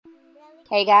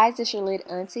Hey guys, it's your lit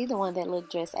auntie, the one that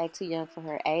looked dressed act too young for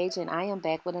her age, and I am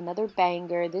back with another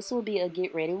banger. This will be a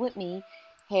get ready with me.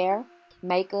 Hair,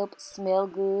 makeup, smell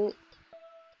good,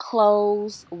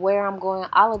 clothes, where I'm going,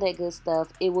 all of that good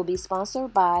stuff. It will be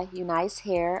sponsored by Unice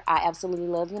Hair. I absolutely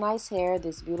love Unice Hair.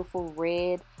 This beautiful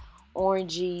red,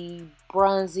 orangey,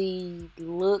 bronzy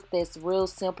look that's real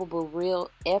simple but real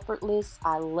effortless.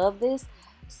 I love this.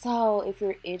 So if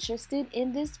you're interested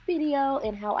in this video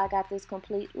and how I got this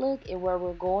complete look and where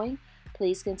we're going,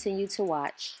 please continue to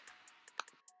watch.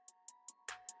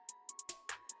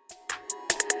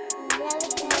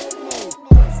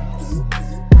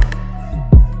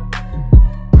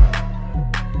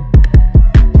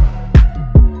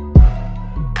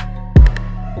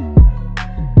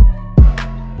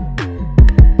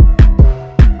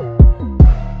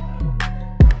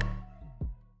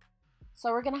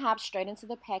 So we're going to hop straight into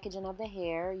the packaging of the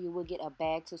hair. You will get a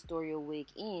bag to store your wig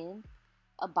in,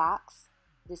 a box,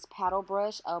 this paddle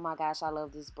brush. Oh my gosh, I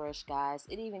love this brush, guys.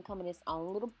 It even comes in its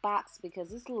own little box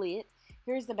because it's lit.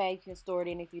 Here's the bag you can store it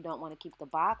in if you don't want to keep the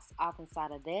box. Off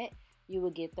inside of that, you will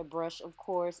get the brush, of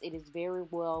course. It is very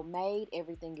well made.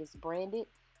 Everything is branded.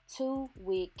 2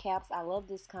 wig caps. I love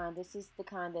this kind. This is the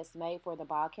kind that's made for the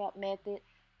ball cap method.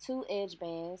 2 edge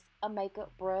bands, a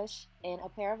makeup brush, and a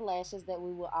pair of lashes that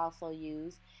we will also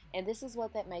use. And this is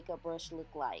what that makeup brush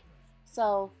look like.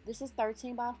 So this is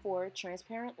 13 by 4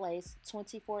 transparent lace,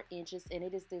 24 inches, and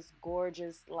it is this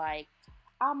gorgeous, like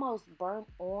almost burnt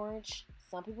orange.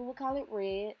 Some people will call it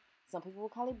red, some people will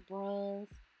call it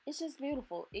bronze. It's just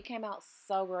beautiful. It came out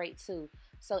so great too.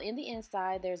 So in the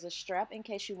inside, there's a strap in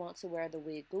case you want to wear the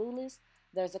wig glueless.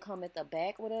 There's a comb at the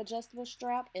back with an adjustable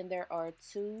strap, and there are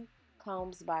 2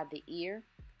 combs by the ear.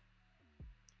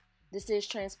 This is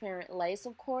transparent lace,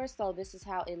 of course, so this is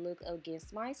how it looked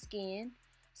against my skin.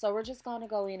 So we're just going to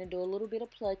go in and do a little bit of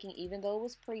plucking. Even though it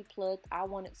was pre-plucked, I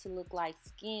want it to look like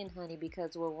skin, honey,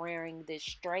 because we're wearing this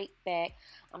straight back.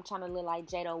 I'm trying to look like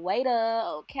Jada Waiter,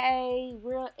 okay?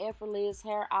 Real effortless,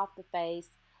 hair off the face.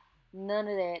 None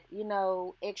of that, you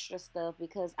know, extra stuff,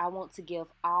 because I want to give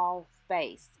all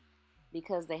face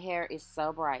because the hair is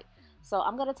so bright. So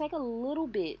I'm going to take a little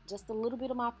bit, just a little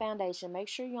bit of my foundation. Make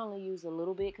sure you only use a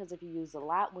little bit, because if you use a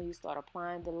lot when you start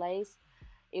applying the lace,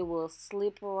 it will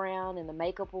slip around and the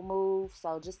makeup will move.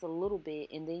 So just a little bit,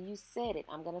 and then you set it.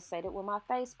 I'm going to set it with my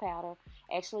face powder.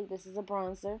 Actually, this is a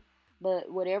bronzer.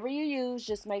 But whatever you use,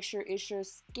 just make sure it's your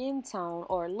skin tone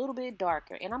or a little bit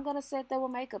darker. And I'm going to set that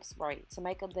with makeup spray to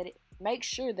make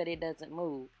sure that it doesn't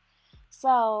move.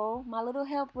 So my little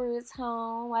helper is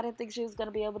home. I didn't think she was going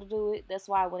to be able to do it. That's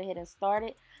why I went ahead and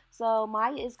started. So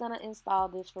Maya is going to install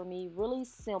this for me. Really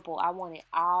simple. I want it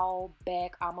all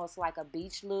back, almost like a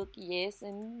beach look. Yes,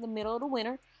 in the middle of the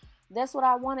winter. That's what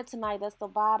I wanted tonight. That's the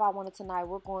vibe I wanted tonight.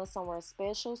 We're going somewhere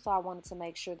special, so I wanted to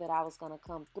make sure that I was going to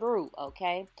come through,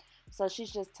 okay? So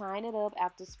she's just tying it up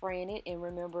after spraying it. And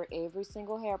remember, every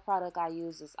single hair product I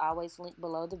use is always linked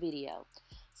below the video.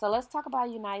 So let's talk about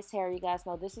Unice Hair. You guys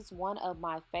know this is one of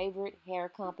my favorite hair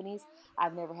companies.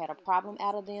 I've never had a problem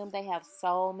out of them. They have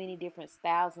so many different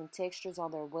styles and textures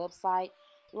on their website.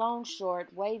 Long, short,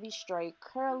 wavy, straight,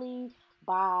 curly,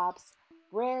 bobs,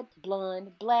 red,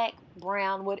 blonde, black,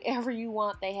 brown, whatever you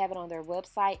want. They have it on their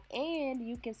website. And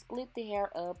you can split the hair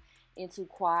up into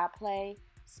Quadpay,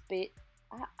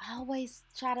 I always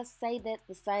try to say that at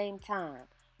the same time.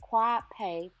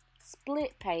 Quadpay,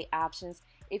 split pay options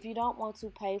if you don't want to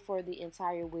pay for the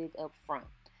entire wig up front.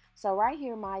 So right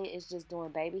here, Maya is just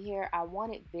doing baby hair. I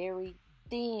want it very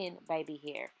thin baby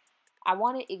hair. I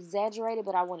want it exaggerated,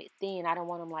 but I want it thin. I don't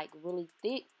want them like really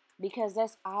thick, because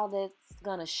that's all that's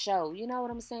gonna show. You know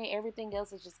what I'm saying? Everything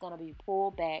else is just gonna be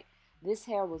pulled back. This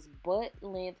hair was butt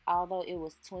length, although it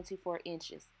was 24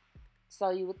 inches. So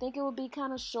you would think it would be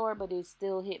kind of short, but it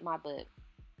still hit my butt.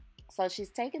 So she's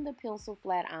taking the pencil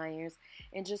flat irons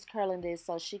and just curling this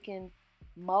so she can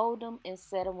mold them and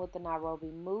set them with the Nairobi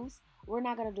mousse. We're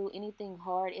not going to do anything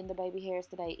hard in the baby hairs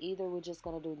today either. We're just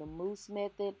going to do the mousse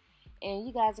method, and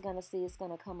you guys are going to see it's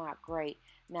going to come out great.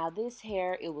 Now this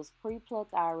hair, it was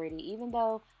pre-plucked already. Even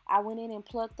though I went in and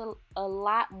plucked a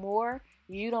lot more,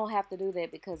 you don't have to do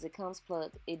that because it comes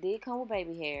plucked. It did come with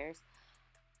baby hairs.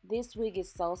 This wig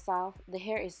is so soft. The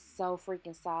hair is so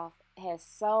freaking soft. It has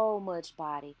so much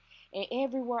body. And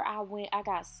everywhere I went, I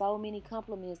got so many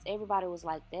compliments. Everybody was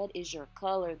like, that is your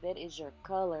color. That is your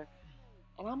color.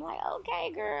 And I'm like,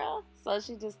 okay, girl. So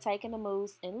she just taking the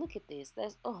mousse. And look at this.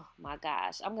 That's, oh, my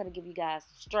gosh. I'm going to give you guys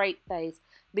straight face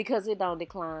because it don't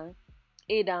decline.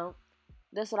 It don't.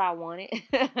 That's what I wanted.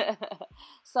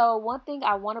 So one thing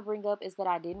I want to bring up is that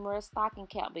I didn't wear a stocking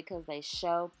cap because they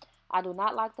show. I do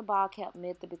not like the ball cap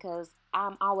method because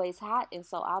I'm always hot, and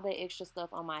so all that extra stuff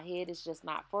on my head is just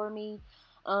not for me.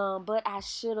 But I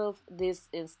should have this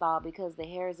installed because the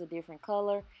hair is a different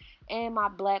color, and my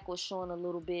black was showing a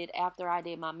little bit after I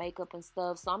did my makeup and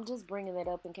stuff. So I'm just bringing it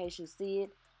up in case you see it.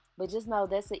 But just know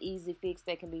that's an easy fix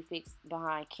that can be fixed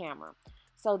behind camera.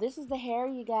 So this is the hair,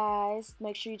 you guys.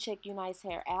 Make sure you check Unice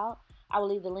hair out. I will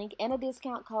leave the link and a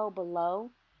discount code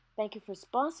below. Thank you for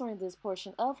sponsoring this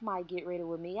portion of my Get Ready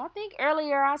With Me. I think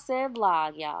earlier I said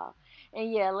vlog, y'all.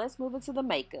 And yeah, let's move into the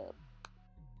makeup.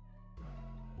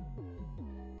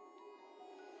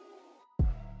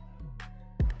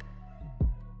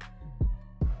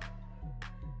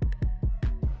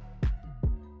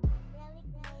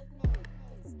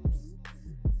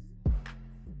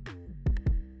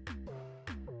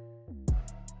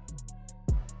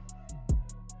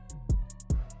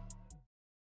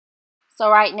 So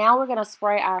right now we're going to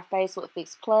spray our face with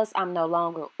Fix Plus. I'm no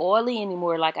longer oily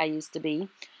anymore like I used to be.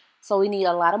 So we need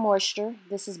a lot of moisture.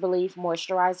 This is Believe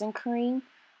Moisturizing Cream.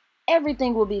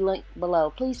 Everything will be linked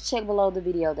below. Please check below the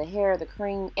video. The hair, the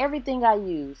cream, everything I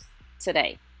use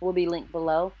today will be linked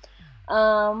below.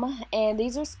 And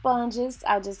these are sponges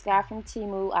I just got from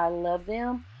Temu. I love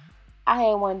them. I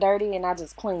had one dirty and I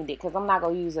just cleaned it because I'm not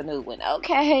going to use a new one.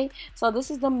 Okay. So this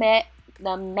is the matte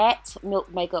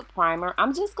Milk Makeup Primer.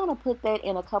 I'm just going to put that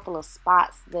in a couple of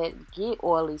spots that get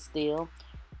oily still.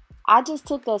 I just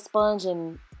took that sponge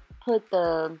and put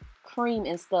the cream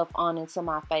and stuff on into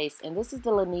my face. And this is the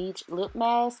Laneige lip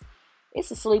mask. It's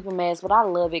a sleeping mask, but I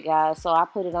love it, guys. So I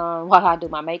put it on while I do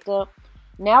my makeup.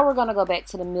 Now we're going to go back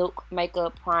to the Milk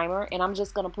Makeup Primer. And I'm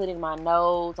just going to put it in my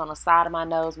nose, on the side of my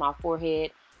nose, my forehead,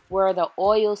 where the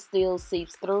oil still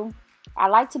seeps through. I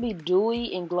like to be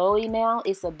dewy and glowy now.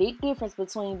 It's a big difference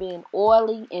between being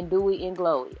oily and dewy and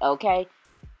glowy, okay?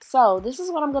 So this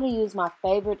is what I'm going to use, my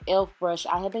favorite e.l.f. brush.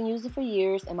 I have been using for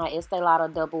years, and my Estee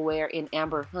Lauder Double Wear in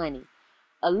Amber Honey.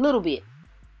 A little bit.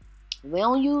 We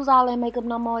don't use all that makeup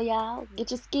no more, y'all.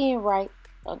 Get your skin right,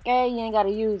 okay? You ain't got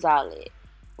to use all that.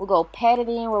 We'll go pat it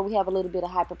in where we have a little bit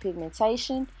of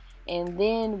hyperpigmentation, and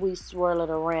then we swirl it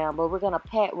around. But we're going to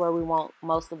pat where we want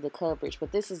most of the coverage.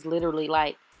 But this is literally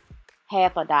like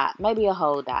half a dot, maybe a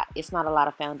whole dot. It's not a lot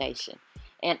of foundation.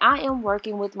 And I am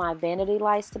working with my vanity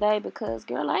lights today because,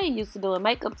 girl, I ain't used to doing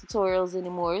makeup tutorials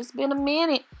anymore. It's been a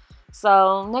minute.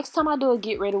 So next time I do a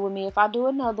Get Ready With Me, if I do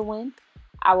another one,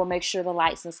 I will make sure the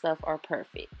lights and stuff are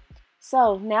perfect.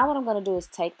 So now what I'm going to do is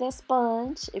take that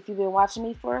sponge. If you've been watching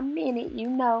me for a minute, you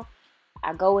know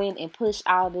I go in and push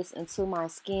all this into my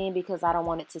skin because I don't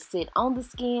want it to sit on the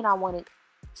skin. I want it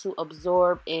to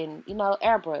absorb and, you know,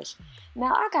 airbrush.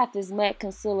 Now I got this matte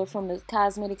concealer from the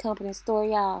cosmetic company store,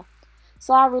 y'all.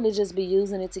 So I really just be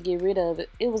using it to get rid of it.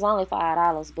 It was only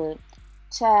 $5, but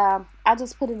child, I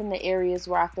just put it in the areas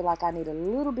where I feel like I need a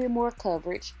little bit more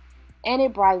coverage. And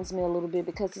it brightens me a little bit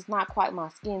because it's not quite my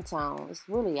skin tone. It's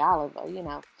really olive, you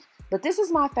know. But this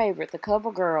is my favorite, the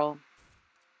CoverGirl.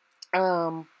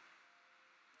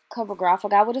 CoverGirl, I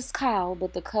forgot what it's called,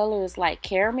 but the color is like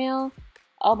caramel.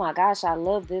 Oh my gosh, I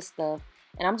love this stuff.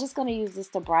 And I'm just going to use this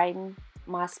to brighten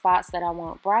my spots that I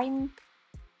want brighten.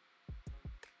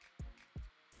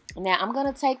 Now I'm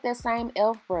going to take that same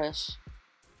e.l.f. brush.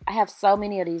 I have so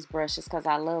many of these brushes because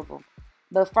I love them.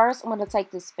 But first I'm going to take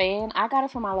this fan. I got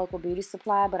it from my local beauty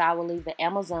supply, but I will leave the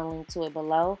Amazon link to it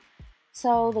below.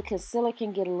 So the concealer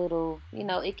can get a little, you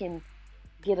know, it can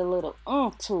get a little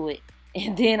to it.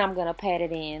 And then I'm going to pat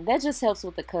it in. That just helps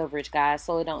with the coverage, guys,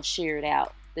 so it don't shear it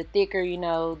out. The thicker, you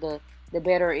know, the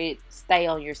better it stay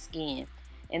on your skin.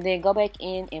 And then go back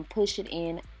in and push it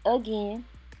in again.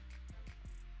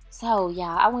 So,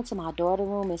 yeah, I went to my daughter's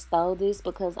room and stole this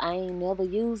because I ain't never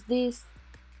used this.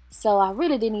 So, I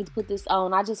really didn't need to put this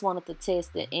on. I just wanted to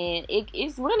test it. And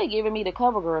it's really giving me the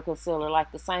CoverGirl concealer,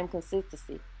 like the same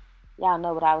consistency. Y'all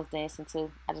know what I was dancing to.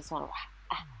 I just want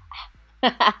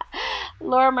to...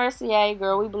 Lord Mercier,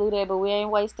 girl, we blew that, but we ain't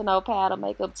wasting no powder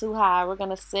makeup too high. We're going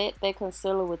to set that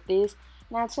concealer with this.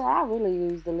 Now, child, I really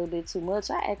used a little bit too much.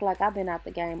 I act like I've been out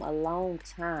the game a long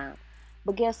time.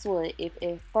 But guess what? If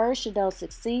at first you don't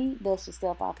succeed, dust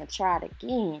yourself off and try it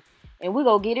again. And we're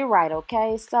going to get it right,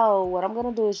 okay? So what I'm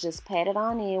going to do is just pat it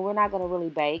on in. We're not going to really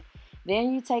bake.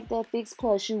 Then you take that Fix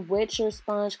Plus, you wet your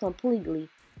sponge completely,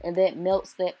 and that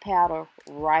melts that powder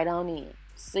right on in.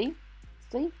 See?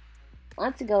 See?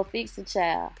 Auntie go fix it,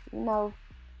 child. You know,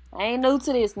 I ain't new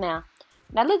to this now.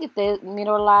 Now look at that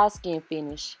mineralized skin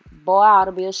finish. Boy, I ought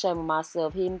to be ashamed of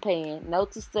myself. Hidden pan.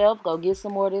 Note to self, go get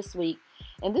some more this week.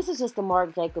 And this is just a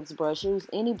Marc Jacobs brush. Use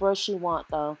any brush you want,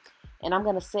 though. And I'm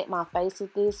going to set my face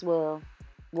with this. Well,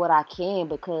 what I can,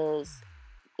 because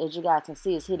as you guys can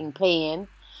see, it's hitting pan.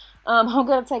 I'm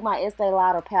going to take my Estee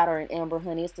Lauder powder in Amber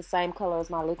Honey. It's the same color as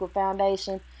my liquid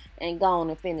foundation. And go on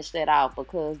and finish that off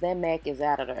because that MAC is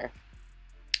out of there.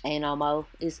 Ain't no more.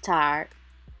 It's tired.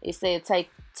 It said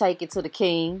take it to the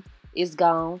king. It's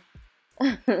gone.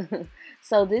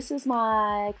 So this is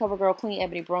my CoverGirl Clean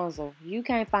Ebony Bronzer. You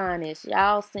can't find this.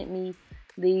 Y'all sent me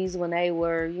these when they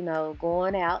were, you know,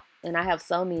 going out. And I have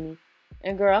so many.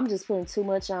 And girl, I'm just putting too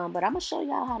much on. But I'm going to show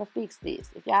y'all how to fix this.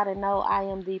 If y'all didn't know, I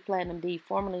am the Platinum D,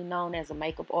 formerly known as a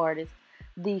makeup artist.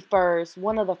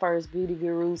 One of the first beauty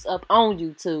gurus up on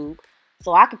YouTube.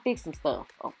 So I can fix some stuff,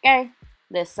 okay?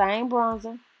 That same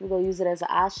bronzer, we're going to use it as an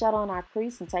eyeshadow on our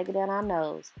crease and take it down our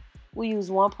nose. We use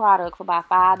one product for about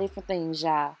 5 different things,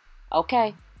 y'all.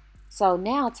 Okay? So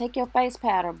now take your face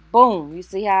powder. Boom. You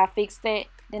see how I fixed that?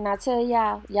 Didn't I tell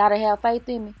y'all? Y'all didn't have faith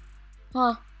in me?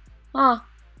 Huh?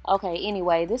 Okay,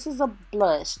 anyway, this is a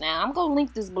blush. Now, I'm going to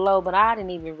link this below, but I didn't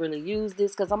even really use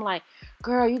this because I'm like,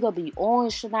 girl, you going to be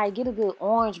orange tonight. Get a good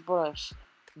orange blush.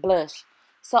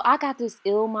 So I got this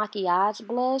Il Makiage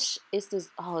blush. It's this,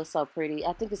 oh, it's so pretty.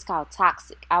 I think it's called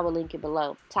Toxic. I will link it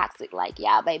below. Toxic like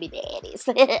y'all baby daddies.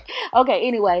 Okay,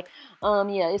 anyway,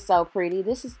 yeah, it's so pretty.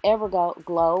 This is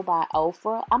Everglow by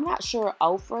OFRA. I'm not sure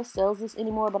OFRA sells this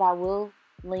anymore, but I will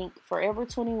link Forever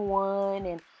 21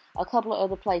 and a couple of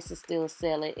other places still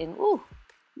sell it. And woo,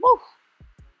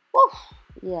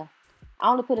 yeah.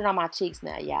 I only put it on my cheeks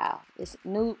now, y'all. It's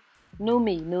new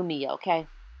me, okay?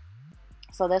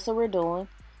 So that's what we're doing.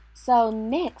 So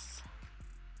next,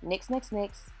 we're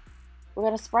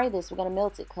going to spray this. We're going to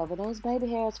melt it. Cover those baby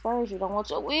hairs first. You don't want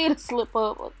your wig to slip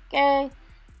up, okay?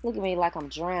 Look at me like I'm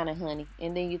drowning, honey.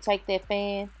 And then you take that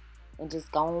fan and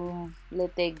just go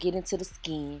let that get into the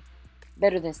skin.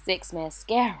 Better than Sex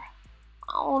Mascara.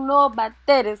 I don't know about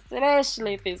that,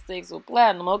 especially if it's Sex with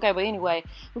Platinum. Okay, but anyway,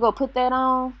 we're going to put that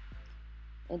on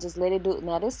and just let it do it.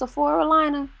 Now, this Sephora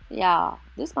liner, y'all,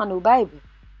 this my new baby.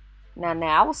 Now,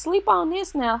 I will sleep on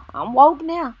this now. I'm woke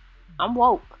now. I'm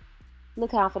woke.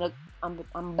 Look how I'm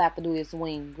about to do this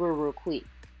wing real quick.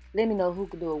 Let me know who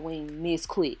can do a wing this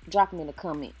quick. Drop them in the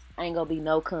comments. Ain't gonna be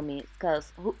no comments,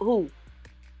 cause who?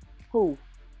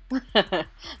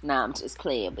 Nah, I'm just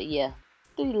playing, but yeah.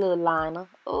 Do your little liner.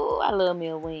 Oh, I love me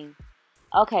a wing.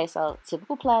 Okay, so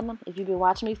typical Platinum. If you've been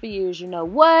watching me for years, you know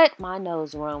what? My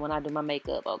nose run when I do my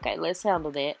makeup. Okay, let's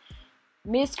handle that.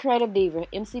 Miss Creative Diva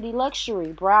MCD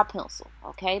Luxury Brow Pencil.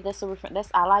 Okay, that's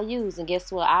all I use. And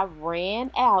guess what? I ran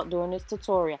out during this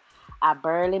tutorial. I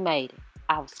barely made it.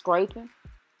 I was scraping.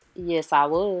 Yes, I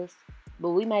was. But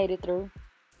we made it through.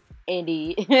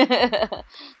 Indeed.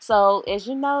 So, as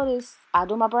you notice, I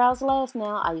do my brows last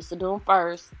now. I used to do them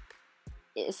first.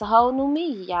 It's a whole new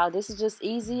me, y'all. This is just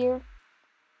easier.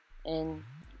 And,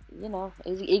 you know,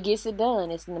 it gets it done.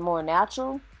 It's more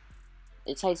natural.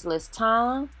 It takes less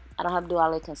time. I don't have to do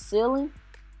all that concealing.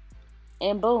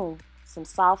 And boom, some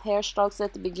soft hair strokes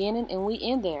at the beginning and we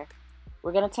in there.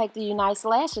 We're going to take the Unice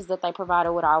lashes that they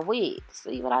provided with our wig.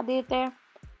 See what I did there?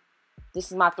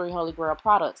 This is my 3 Holy Grail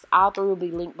products. All 3 will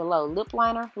be linked below. Lip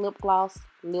liner, lip gloss,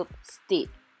 lipstick.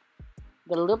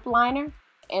 The lip liner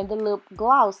and the lip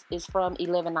gloss is from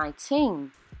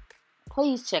 1119.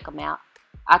 Please check them out.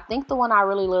 I think the one I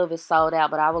really love is sold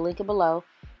out, but I will link it below.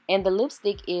 And the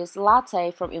lipstick is Latte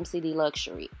from MCD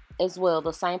Luxury as well,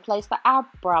 the same place the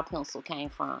eyebrow pencil came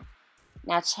from.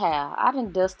 Now, child, I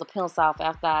didn't dust the pencil off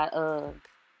after I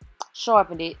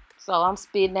sharpened it, so I'm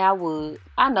spitting out wood.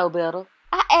 I know better.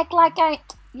 I act like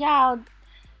y'all,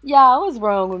 what's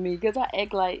wrong with me? Because I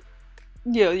act like,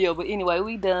 yeah, but anyway,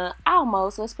 we done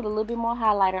almost. Let's put a little bit more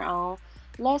highlighter on.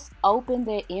 Let's open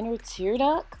the inner tear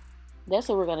duct. That's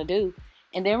what we're going to do.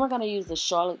 And then we're going to use the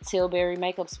Charlotte Tilbury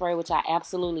makeup spray, which I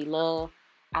absolutely love.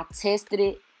 I tested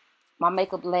it. My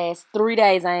makeup lasts 3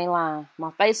 days, I ain't lying.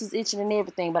 My face was itching and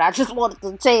everything, but I just wanted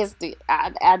to test it.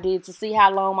 I did to see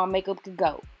how long my makeup could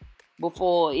go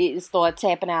before it started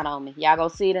tapping out on me. Y'all go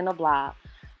see it in the vlog.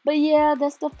 But yeah,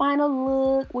 that's the final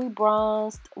look. We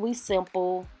bronzed, we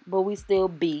simple, but we still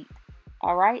beat.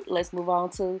 All right, let's move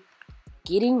on to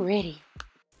getting ready.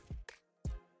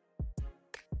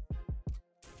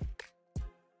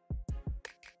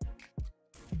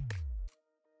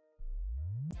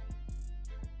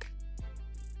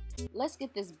 Let's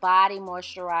get this body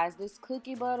moisturized. This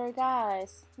cookie butter,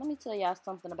 guys. Let me tell y'all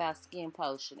something about Skin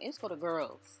Potion. It's for the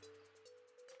girls.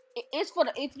 It's for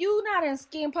the, if you not in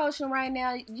Skin Potion right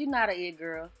now, you're not a it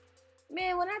girl.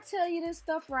 Man, when I tell you this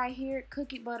stuff right here,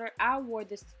 cookie butter, I wore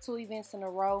this to 2 events in a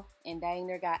row, and dang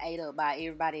near got ate up by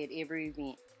everybody at every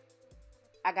event.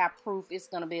 I got proof it's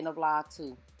gonna be in the vlog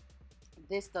too.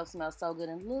 This stuff smells so good,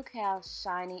 and look how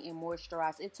shiny and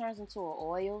moisturized. It turns into an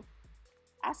oil.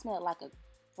 I smelled like a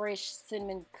fresh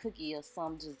cinnamon cookie or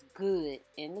something, just good.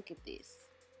 And look at this.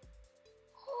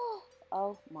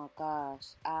 Oh my gosh,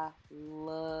 I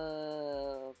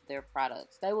love their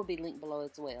products. They will be linked below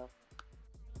as well.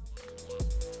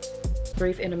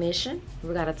 Brief intermission.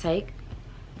 We gotta take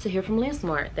to hear from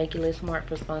LENSMART. Thank you, LENSMART,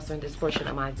 for sponsoring this portion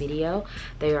of my video.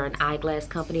 They are an eyeglass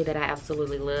company that I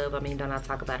absolutely love. I mean, don't I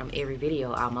talk about them every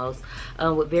video almost.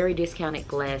 With very discounted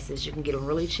glasses. You can get them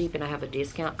really cheap, and I have a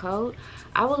discount code.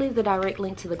 I will leave the direct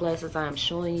link to the glasses I am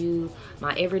showing you,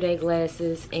 my everyday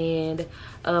glasses, and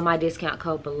my discount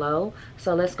code below.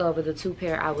 So let's go over the 2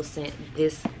 pair I was sent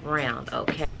this round,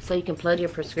 okay? So you can plug your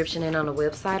prescription in on the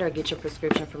website or get your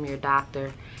prescription from your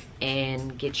doctor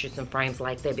and get you some frames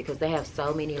like that, because they have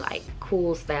so many like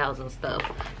cool styles and stuff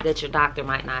that your doctor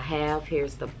might not have.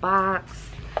 Here's the box.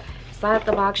 Inside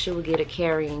the box you will get a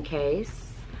carrying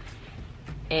case,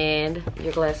 and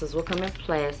your glasses will come in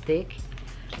plastic.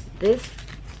 This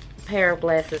pair of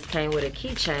glasses came with a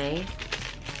keychain.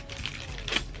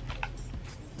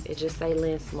 It just say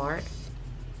LENSMART.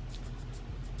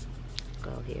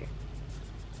 Go here.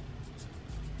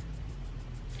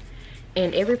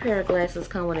 And every pair of glasses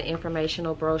come with an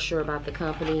informational brochure about the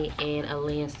company and a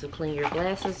lens to clean your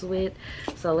glasses with.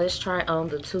 So let's try on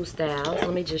the 2 styles.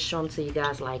 Let me just show them to you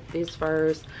guys like this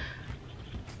first.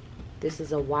 This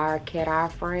is a wire cat eye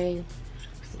frame.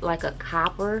 It's like a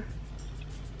copper.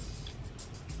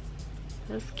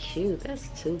 That's cute. That's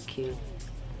too cute.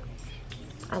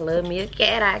 I love me a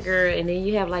cat eye, girl. And then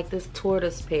you have like this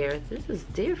tortoise pair. This is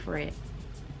different.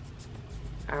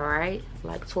 Alright,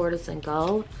 like tortoise and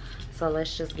gold. So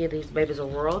let's just give these babies a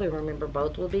whirl. And remember,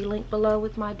 both will be linked below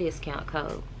with my discount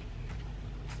code.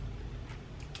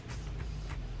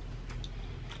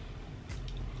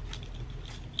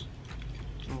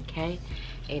 Okay,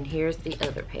 and here's the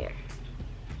other pair.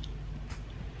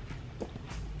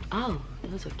 Oh,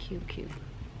 those are cute.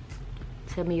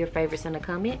 Tell me your favorites in the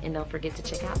comment, and don't forget to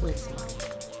check out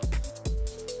LENSMART.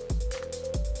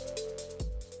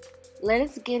 Let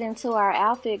us get into our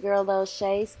outfit, girl. Those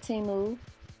shades, Temu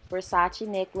Versace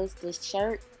necklace. This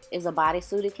shirt is a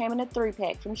bodysuit. It came in a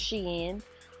 3-pack from Shein.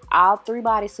 All 3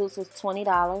 bodysuits was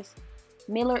 $20.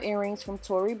 Miller earrings from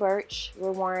Tory Burch.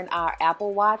 We're wearing our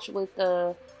Apple Watch with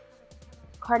the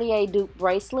Cartier Duke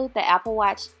bracelet. The Apple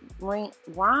Watch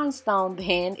rhinestone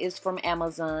band is from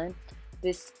Amazon.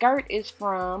 This skirt is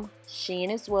from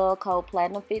Shein as well, code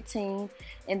Platinum 15.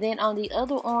 And then on the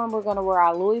other arm, we're going to wear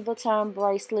our Louis Vuitton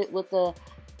bracelet with the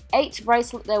H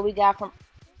bracelet that we got from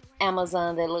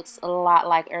Amazon that looks a lot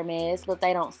like Hermes, but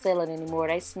they don't sell it anymore.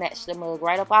 They snatched the mug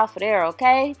right up off of there,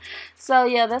 okay? So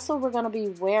yeah, that's what we're going to be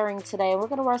wearing today. We're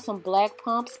going to wear some black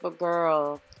pumps, but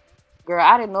girl,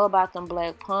 I didn't know about them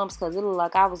black pumps because it looked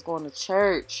like I was going to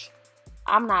church.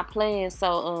 I'm not playing,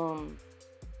 so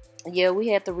yeah, we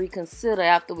had to reconsider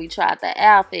after we tried the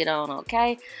outfit on,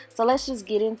 okay? So let's just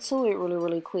get into it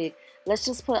really quick. Let's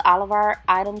just put all of our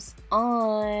items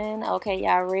on. Okay,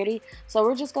 y'all ready? So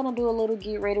we're just gonna do a little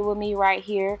get ready with me right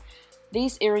here.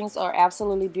 These earrings are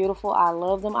absolutely beautiful. I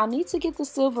love them. I need to get the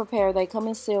silver pair. They come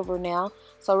in silver now.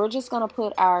 So we're just gonna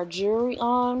put our jewelry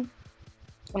on.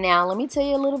 Now let me tell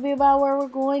you a little bit about where we're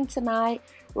going tonight.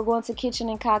 We're going to Kitchen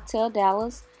and Cocktail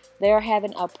Dallas. They're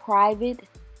having a private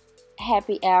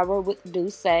happy hour with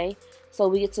Douce. So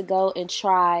we get to go and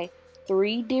try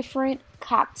 3 different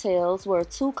cocktails. We're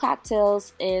 2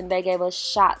 cocktails and they gave us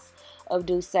shots of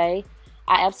Douce. I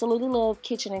absolutely love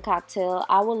Kitchen and Cocktail.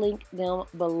 I will link them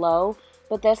below,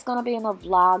 but that's going to be in a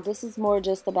vlog. This is more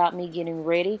just about me getting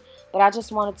ready, but I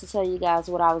just wanted to tell you guys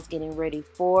what I was getting ready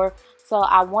for. So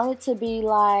I wanted to be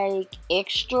like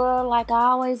extra like I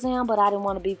always am, but I didn't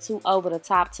want to be too over the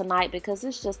top tonight because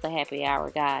it's just a happy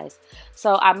hour, guys.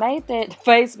 So I made that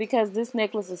face because this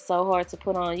necklace is so hard to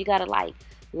put on. You got to like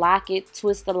lock it,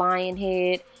 twist the lion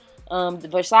head. The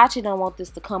Versace don't want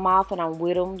this to come off, and I'm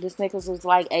with them. This necklace was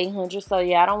like $800, so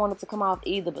yeah, I don't want it to come off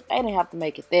either, but they didn't have to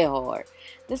make it that hard.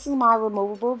 This is my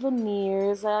removable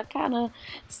veneers. Kind of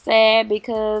sad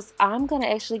because I'm going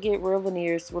to actually get real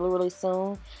veneers really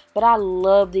soon, but I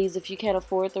love these. If you can't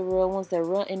afford the real ones, they're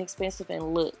real inexpensive,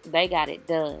 and look, they got it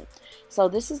done. So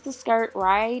this is the skirt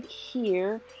right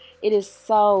here. It is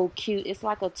so cute. It's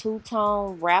like a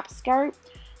 2-tone wrap skirt.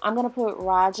 I'm going to put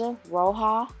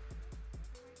Roja.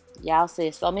 Y'all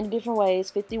said so many different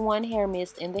ways. 51 hair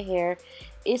mist in the hair.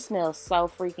 It smells so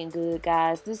freaking good,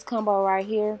 guys. This combo right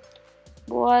here,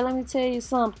 boy, let me tell you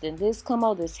something. This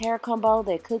combo, this hair combo,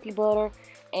 that cookie butter,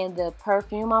 and the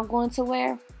perfume I'm going to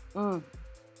wear.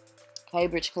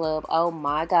 Cambridge Club. Oh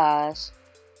my gosh.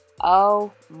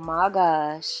 Oh my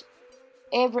gosh.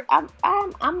 I'm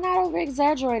not over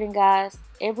exaggerating, guys.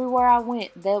 Everywhere I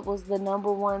went, that was the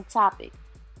 #1 topic.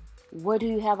 what do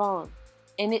you have on?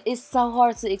 And it's so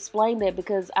hard to explain that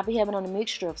because I be having on a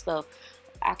mixture of stuff.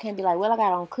 I can't be like, well, I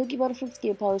got on cookie butter from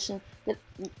Skin Potion.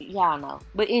 Y'all know.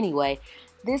 But anyway,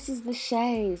 this is the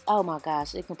shades. Oh my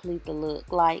gosh, it complete the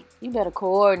look. Like, you better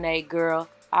coordinate, girl.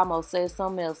 I almost said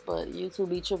something else, but you two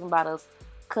be tripping about us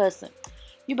cussing.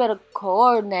 You better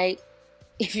coordinate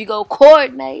if you go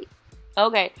coordinate.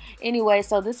 Okay, anyway,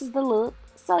 so this is the look.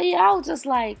 So yeah, I was just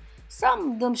like,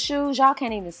 some of them shoes, y'all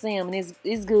can't even see them, and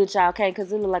it's good y'all can't,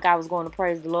 because it looked like I was going to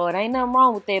praise the Lord. Ain't nothing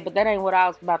wrong with that, but that ain't what I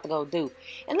was about to go do.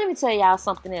 And let me tell y'all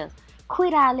something else.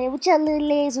 Quit all that with your little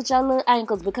legs, with your little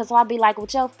ankles, because if I be like,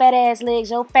 with your fat ass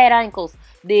legs, your fat ankles,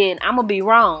 then I'm going to be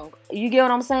wrong. You get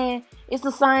what I'm saying? It's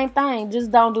the same thing.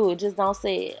 Just don't do it. Just don't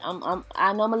say it.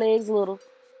 I know my legs little,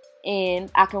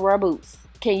 and I can wear boots.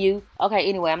 Can you? Okay,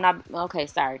 anyway, I'm not, okay,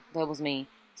 sorry. That was mean.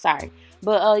 Sorry.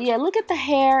 But, yeah, look at the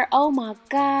hair. Oh, my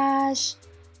gosh.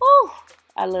 Oh,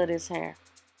 I love this hair.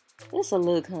 It's a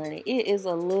look, honey. It is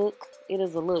a look. It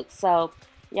is a look. So,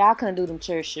 y'all couldn't do them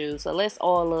church shoes. So, let's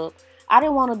all up. I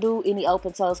didn't want to do any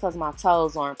open toes because my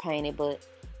toes aren't painted. But,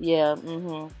 yeah,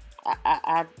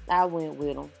 I went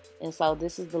with them. And so,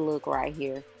 this is the look right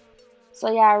here.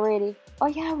 So, y'all ready? Are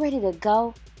y'all ready to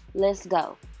go? Let's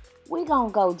go. We're going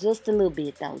to go just a little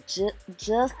bit, though.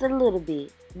 Just a little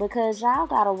bit. Because y'all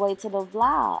got to wait to the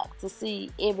vlog to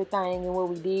see everything and what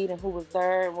we did and who was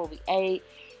there and what we ate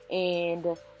and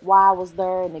why I was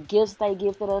there and the gifts they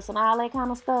gifted us and all that kind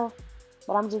of stuff.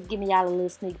 But I'm just giving y'all a little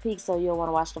sneak peek so you'll want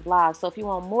to watch the vlog. So if you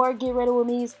want more Get Ready With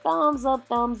Me's, thumbs up,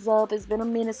 thumbs up. It's been a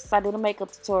minute since I did a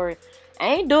makeup tutorial. I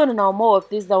ain't doing it no more if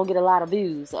this don't get a lot of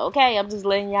views. Okay, I'm just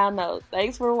letting y'all know.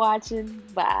 Thanks for watching.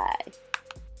 Bye.